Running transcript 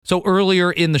So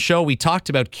earlier in the show, we talked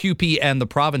about CUPE and the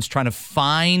province trying to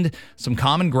find some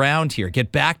common ground here,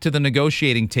 get back to the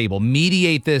negotiating table,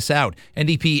 mediate this out.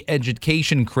 NDP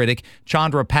education critic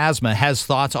Chandra Pasma has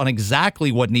thoughts on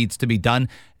exactly what needs to be done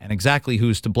and exactly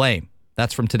who's to blame.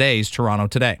 That's from today's Toronto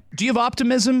Today. Do you have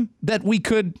optimism that we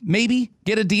could maybe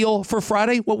get a deal for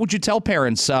Friday? What would you tell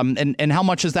parents? And how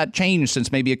much has that changed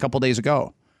since maybe a couple days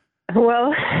ago?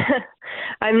 Well,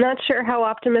 I'm not sure how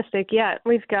optimistic yet.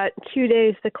 We've got 2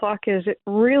 days. The clock is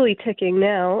really ticking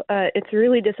now. It's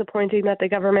really disappointing that the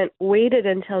government waited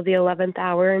until the 11th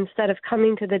hour instead of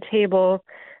coming to the table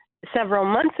several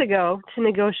months ago to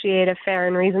negotiate a fair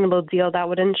and reasonable deal that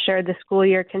would ensure the school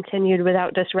year continued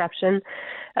without disruption.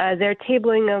 Their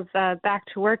tabling of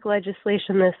back-to-work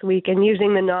legislation this week and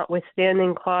using the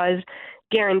notwithstanding clause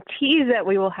guarantees that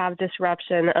we will have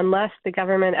disruption unless the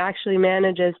government actually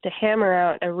manages to hammer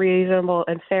out a reasonable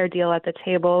and fair deal at the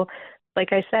table.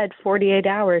 Like I said, 48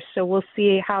 hours. So we'll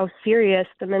see how serious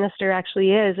the minister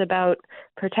actually is about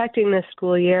protecting this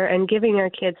school year and giving our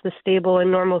kids the stable and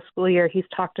normal school year he's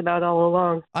talked about all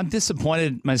along. I'm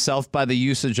disappointed myself by the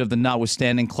usage of the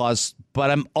notwithstanding clause, but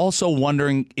I'm also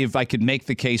wondering if I could make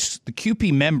the case the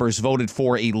CUPE members voted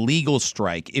for a legal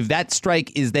strike. If that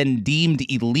strike is then deemed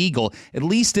illegal, at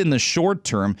least in the short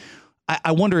term,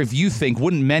 I wonder if you think,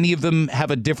 wouldn't many of them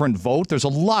have a different vote? There's a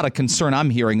lot of concern I'm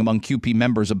hearing among CUPE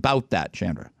members about that,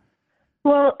 Chandra.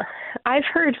 Well, I've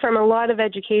heard from a lot of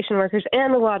education workers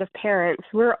and a lot of parents.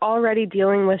 We're already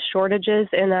dealing with shortages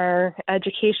in our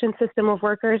education system of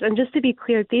workers. And just to be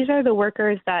clear, these are the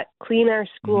workers that clean our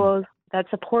schools, that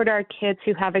support our kids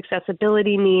who have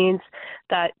accessibility needs,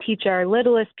 that teach our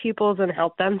littlest pupils and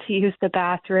help them to use the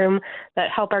bathroom,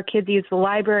 that help our kids use the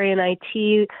library and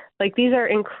IT. Like, these are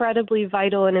incredibly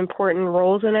vital and important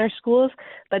roles in our schools,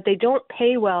 but they don't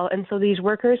pay well. And so these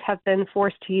workers have been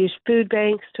forced to use food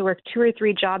banks, to work 2 or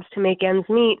 3 jobs to make ends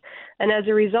meet. And as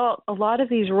a result, a lot of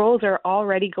these roles are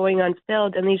already going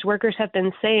unfilled. And these workers have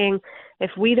been saying,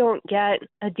 if we don't get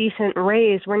a decent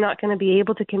raise, we're not going to be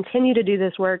able to continue to do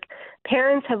this work.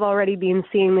 Parents have already been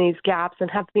seeing these gaps and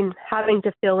have been having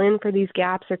to fill in for these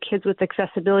gaps, or kids with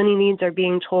accessibility needs are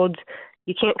being told,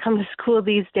 you can't come to school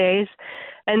these days.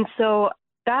 And so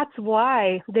that's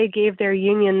why they gave their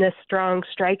union this strong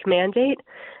strike mandate.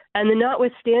 And the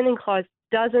notwithstanding clause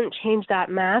doesn't change that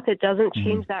math. It doesn't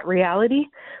change that reality.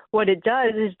 What it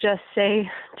does is just say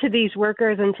to these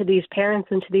workers and to these parents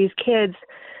and to these kids,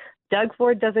 Doug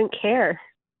Ford doesn't care.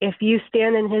 If you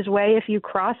stand in his way, if you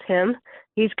cross him,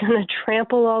 he's going to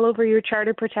trample all over your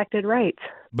charter-protected rights.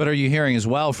 But are you hearing as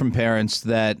well from parents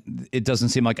that it doesn't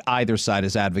seem like either side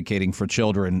is advocating for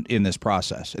children in this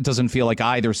process? It doesn't feel like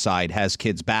either side has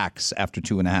kids' backs after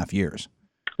 2.5 years.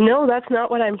 No, that's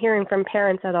not what I'm hearing from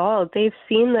parents at all. They've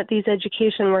seen that these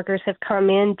education workers have come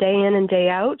in and day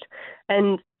out,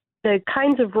 and the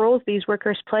kinds of roles these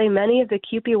workers play, many of the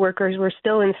CUPE workers were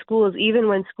still in schools even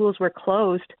when schools were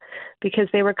closed, because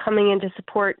they were coming in to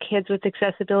support kids with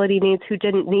accessibility needs who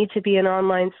didn't need to be in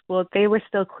online school. They were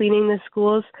still cleaning the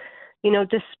schools. You know,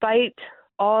 despite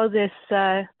all this,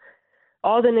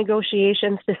 all the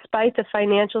negotiations, despite the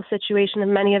financial situation of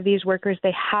many of these workers,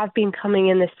 they have been coming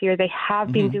in this year. They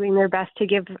have been doing their best to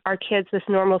give our kids this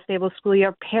normal, stable school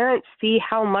year. Parents see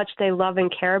how much they love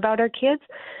and care about our kids.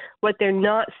 What they're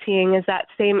not seeing is that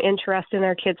same interest in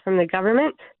our kids from the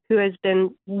government, who has been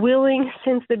willing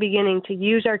since the beginning to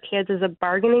use our kids as a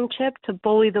bargaining chip to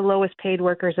bully the lowest paid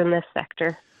workers in this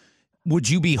sector. Would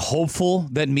you be hopeful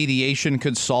that mediation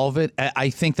could solve it? I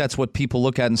think that's what people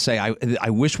look at and say, I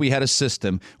wish we had a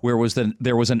system where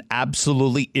there was an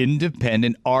absolutely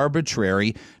independent,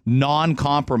 arbitrary,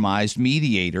 non-compromised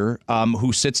mediator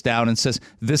who sits down and says,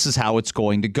 this is how it's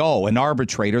going to go. An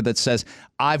arbitrator that says,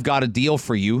 I've got a deal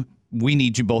for you. We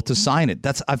need you both to sign it.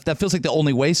 That feels like the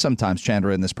only way sometimes,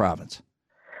 Chandra, in this province.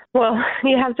 Well,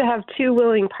 you have to have two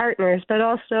willing partners, but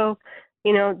also,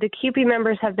 you know, the CUPE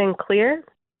members have been clear.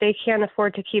 They can't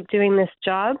afford to keep doing this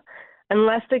job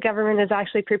unless the government is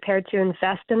actually prepared to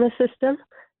invest in the system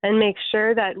and make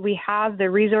sure that we have the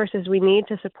resources we need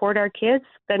to support our kids.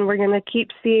 Then we're going to keep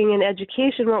seeing in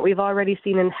education what we've already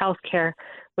seen in healthcare,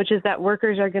 which is that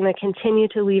workers are going to continue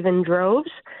to leave in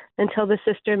droves until the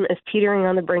system is teetering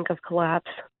on the brink of collapse.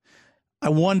 I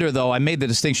wonder, though, I made the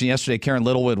distinction yesterday. Karen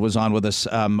Littlewood was on with us,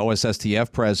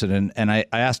 OSSTF president, and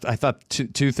I thought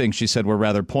two things she said were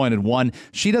rather pointed. One,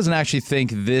 she doesn't actually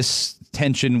think this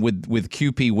tension with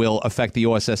CUPE will affect the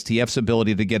OSSTF's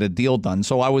ability to get a deal done.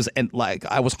 So I was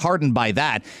heartened by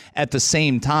that. At the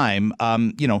same time,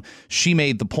 she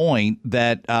made the point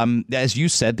that, as you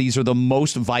said, these are the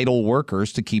most vital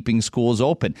workers to keeping schools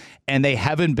open, and they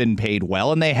haven't been paid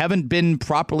well, and they haven't been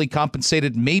properly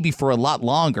compensated maybe for a lot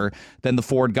longer than the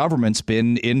Ford government's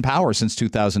been in power since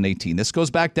 2018. This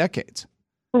goes back decades.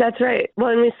 That's right. Well,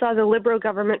 and we saw the Liberal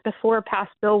government before pass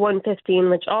Bill 115,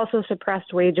 which also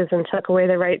suppressed wages and took away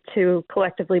the right to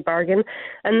collectively bargain.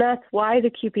 And that's why the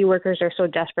CUPE workers are so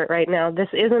desperate right now. This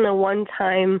isn't a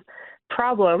one-time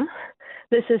problem.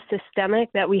 This is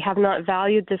systemic, that we have not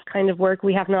valued this kind of work.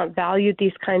 We have not valued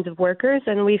these kinds of workers,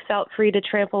 and we felt free to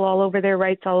trample all over their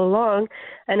rights all along.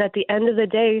 And at the end of the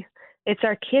day, it's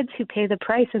our kids who pay the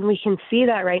price, and we can see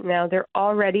that right now. They're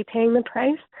already paying the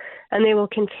price, and they will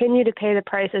continue to pay the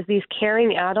price as these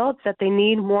caring adults that they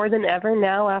need more than ever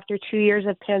now after 2 years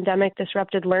of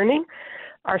pandemic-disrupted learning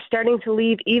are starting to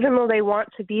leave, even though they want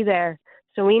to be there.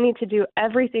 So we need to do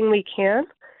everything we can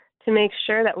to make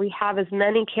sure that we have as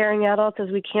many caring adults as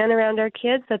we can around our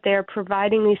kids, that they are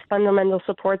providing these fundamental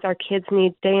supports our kids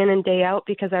need day in and day out,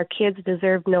 because our kids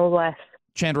deserve no less.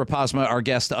 Chandra Pasma, our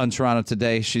guest on Toronto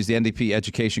today. She's the NDP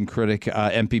education critic,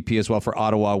 MPP as well for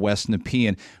Ottawa West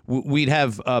Nepean. We'd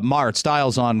have Marit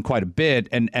Stiles on quite a bit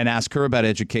and ask her about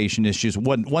education issues.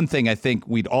 One thing I think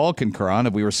we'd all concur on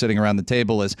if we were sitting around the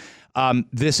table is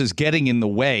this is getting in the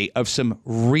way of some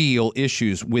real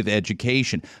issues with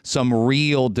education, some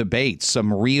real debates,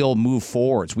 some real move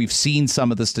forwards. We've seen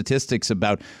some of the statistics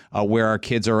about where our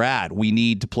kids are at. We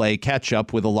need to play catch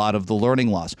up with a lot of the learning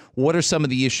loss. What are some of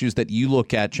the issues that you look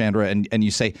at, Chandra, and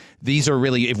you say these are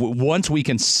really, once we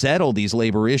can settle these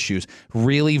labor issues,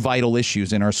 really vital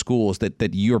issues in our schools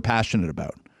that you're passionate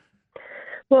about?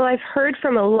 Well, I've heard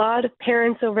from a lot of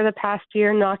parents over the past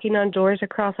year knocking on doors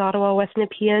across Ottawa, West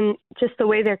Nepean, just the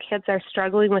way their kids are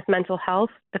struggling with mental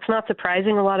health. It's not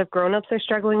surprising. A lot of grown-ups are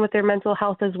struggling with their mental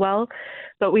health as well.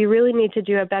 But we really need to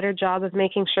do a better job of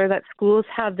making sure that schools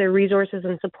have the resources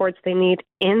and supports they need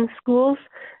in schools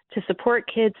to support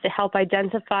kids, to help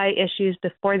identify issues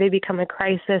before they become a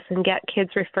crisis and get kids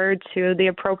referred to the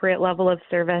appropriate level of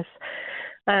service.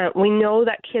 We know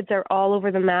that kids are all over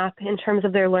the map in terms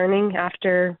of their learning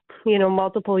after,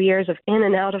 multiple years of in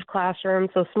and out of classrooms,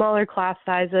 so smaller class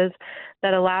sizes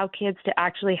that allow kids to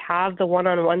actually have the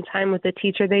one-on-one time with the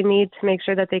teacher they need to make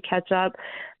sure that they catch up.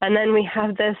 And then we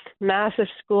have this massive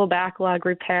school backlog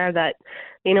repair that,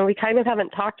 we kind of haven't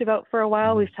talked about for a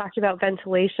while. We've talked about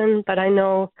ventilation, but I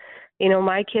know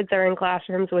my kids are in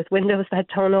classrooms with windows that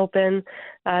don't open.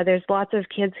 There's lots of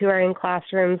kids who are in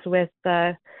classrooms with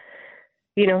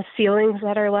ceilings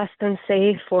that are less than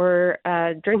safe, or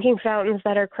drinking fountains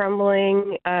that are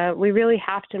crumbling. We really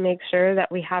have to make sure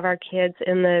that we have our kids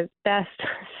in the best,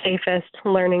 safest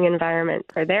learning environment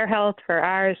for their health, for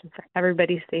ours, and for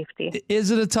everybody's safety.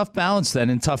 Is it a tough balance then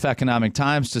in tough economic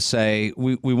times to say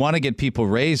we want to get people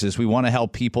raises, we want to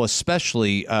help people,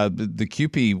 especially the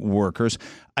CUPE workers?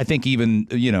 I think even,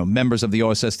 members of the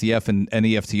OSSTF and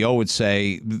EFTO would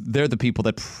say they're the people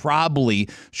that probably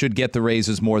should get the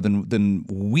raises more than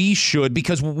we should,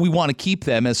 because we want to keep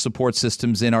them as support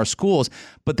systems in our schools.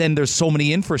 But then there's so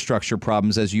many infrastructure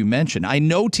problems, as you mentioned. I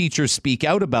know teachers speak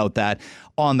out about that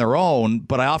on their own,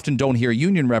 but I often don't hear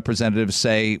union representatives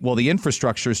say, well, the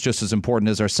infrastructure is just as important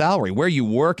as our salary. Where you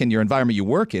work and your environment you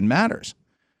work in matters.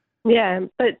 Yeah,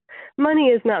 but money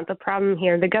is not the problem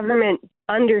here. The government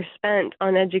underspent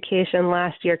on education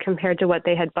last year compared to what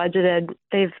they had budgeted.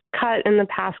 They've cut in the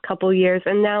past couple years,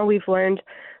 and now we've learned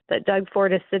that Doug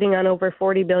Ford is sitting on over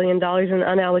 $40 billion in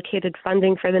unallocated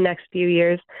funding for the next few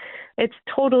years. It's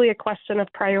totally a question of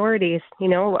priorities.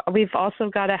 We've also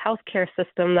got a healthcare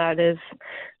system that is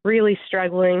really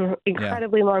struggling,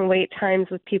 incredibly long wait times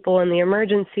with people in the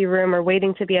emergency room or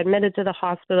waiting to be admitted to the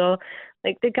hospital.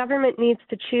 Like, the government needs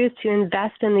to choose to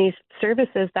invest in these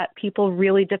services that people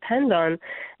really depend on.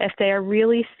 If they are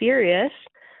really serious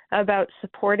about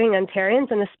supporting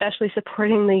Ontarians and especially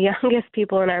supporting the youngest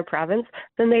people in our province,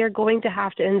 then they are going to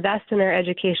have to invest in our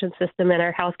education system and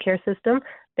our healthcare system.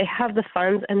 They have the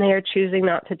funds, and they are choosing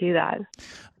not to do that.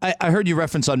 I heard you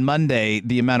reference on Monday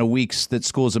the amount of weeks that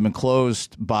schools have been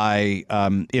closed by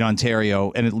in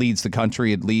Ontario, and it leads the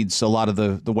country. It leads a lot of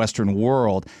the Western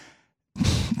world.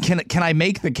 Can I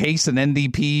make the case an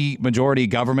NDP majority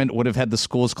government would have had the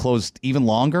schools closed even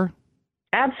longer?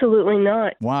 Absolutely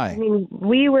not. Why? I mean,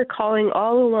 we were calling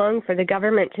all along for the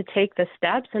government to take the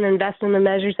steps and invest in the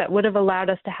measures that would have allowed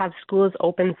us to have schools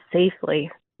open safely.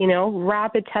 You know,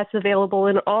 rapid tests available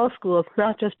in all schools,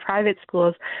 not just private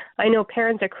schools. I know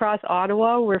parents across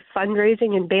Ottawa were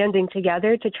fundraising and banding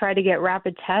together to try to get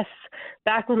rapid tests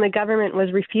back when the government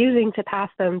was refusing to pass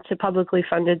them to publicly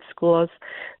funded schools.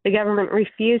 The government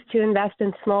refused to invest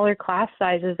in smaller class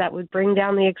sizes that would bring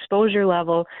down the exposure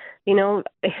level. You know,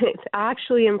 it's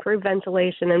actually improved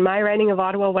ventilation. In my riding of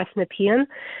Ottawa West Nepean,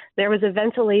 there was a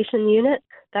ventilation unit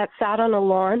that sat on a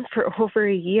lawn for over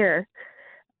a year.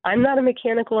 I'm not a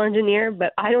mechanical engineer,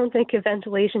 but I don't think a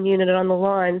ventilation unit on the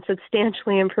lawn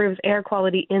substantially improves air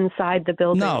quality inside the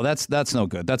building. No, that's no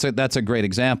good. That's a great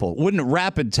example. Wouldn't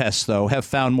rapid tests, though, have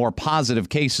found more positive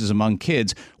cases among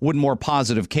kids? Wouldn't more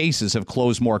positive cases have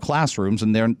closed more classrooms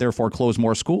and therefore closed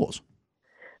more schools?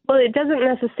 Well, it doesn't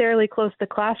necessarily close the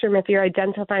classroom if you're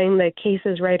identifying the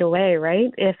cases right away, right?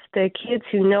 If the kids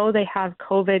who know they have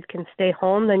COVID can stay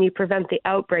home, then you prevent the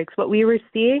outbreaks. What we were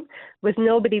seeing was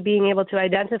nobody being able to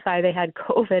identify they had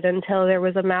COVID until there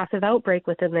was a massive outbreak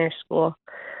within their school.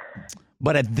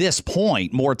 But at this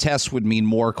point, more tests would mean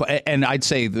more. And I'd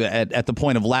say that at the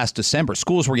point of last December,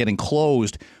 schools were getting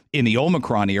closed in the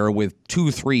Omicron era with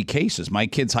 2-3 cases. My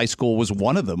kid's high school was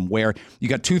one of them, where you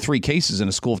got 2-3 cases in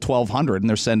a school of 1,200, and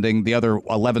they're sending the other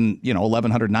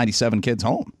 1,197 kids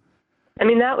home. I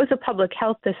mean, that was a public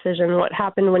health decision. What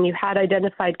happened when you had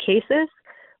identified cases,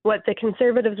 what the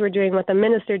Conservatives were doing, what the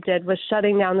minister did, was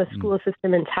shutting down the school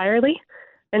system entirely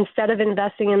instead of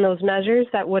investing in those measures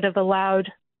that would have allowed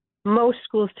most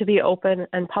schools to be open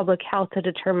and public health to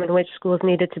determine which schools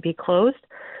needed to be closed.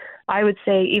 I would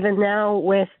say even now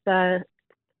with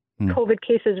COVID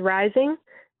cases rising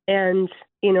and,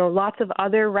 you know, lots of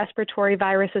other respiratory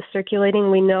viruses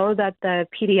circulating, we know that the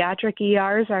pediatric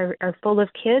ERs are full of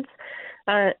kids.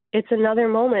 It's another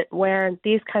moment where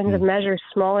these kinds of measures,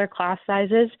 smaller class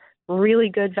sizes, really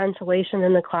good ventilation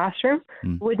in the classroom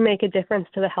would make a difference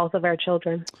to the health of our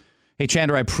children. Hey,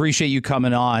 Chandra, I appreciate you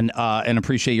coming on and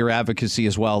appreciate your advocacy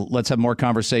as well. Let's have more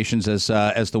conversations as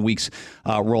the weeks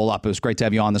roll up. It was great to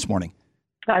have you on this morning.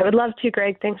 I would love to,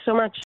 Greg. Thanks so much.